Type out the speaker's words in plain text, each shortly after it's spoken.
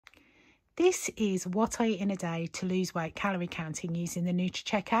This is what I eat in a day to lose weight calorie counting using the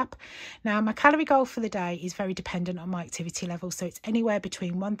Nutracheck app. Now, my calorie goal for the day is very dependent on my activity level, so it's anywhere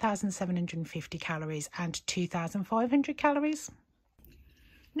between 1,750 calories and 2,500 calories.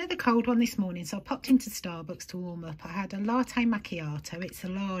 Another cold one this morning, so I popped into Starbucks to warm up. I had a latte macchiato. It's a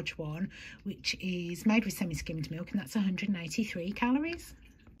large one, which is made with semi-skimmed milk, and that's 183 calories.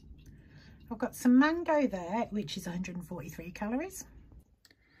 I've got some mango there, which is 143 calories.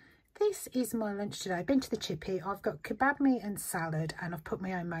 This is my lunch today. I've been to the chippy. I've got kebab meat and salad, and I've put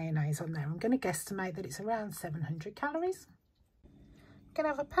my own mayonnaise on there. I'm going to guesstimate that it's around 700 calories. I'm going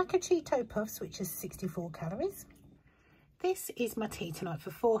to have a pack of Cheeto Puffs, which is 64 calories. This is my tea tonight for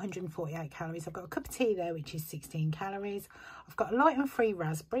 448 calories. I've got a cup of tea there, which is 16 calories. I've got a light and free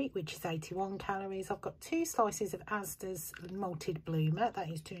raspberry, which is 81 calories. I've got 2 slices of Asda's malted bloomer, that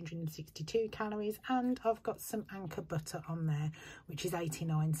is 262 calories. And I've got some Anchor butter on there, which is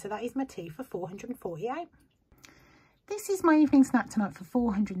 89. So that is my tea for 448. This is my evening snack tonight for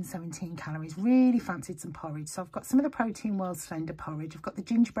 417 calories. Really fancied some porridge. So I've got some of the Protein World Slender porridge. I've got the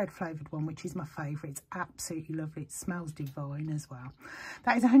gingerbread flavoured one, which is my favourite. It's absolutely lovely. It smells divine as well.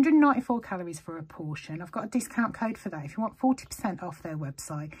 That is 194 calories for a portion. I've got a discount code for that. If you want 40% off their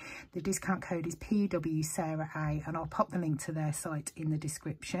website, the discount code is PWSarahA, and I'll pop the link to their site in the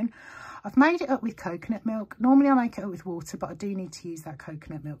description. I've made it up with coconut milk. Normally I make it up with water, but I do need to use that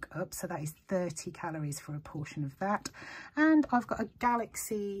coconut milk up. So that is 30 calories for a portion of that. And I've got a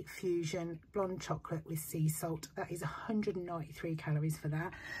Galaxy Fusion blonde chocolate with sea salt. That is 193 calories for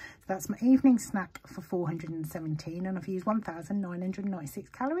that. So that's my evening snack for 417, and I've used 1,996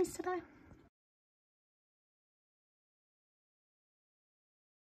 calories today.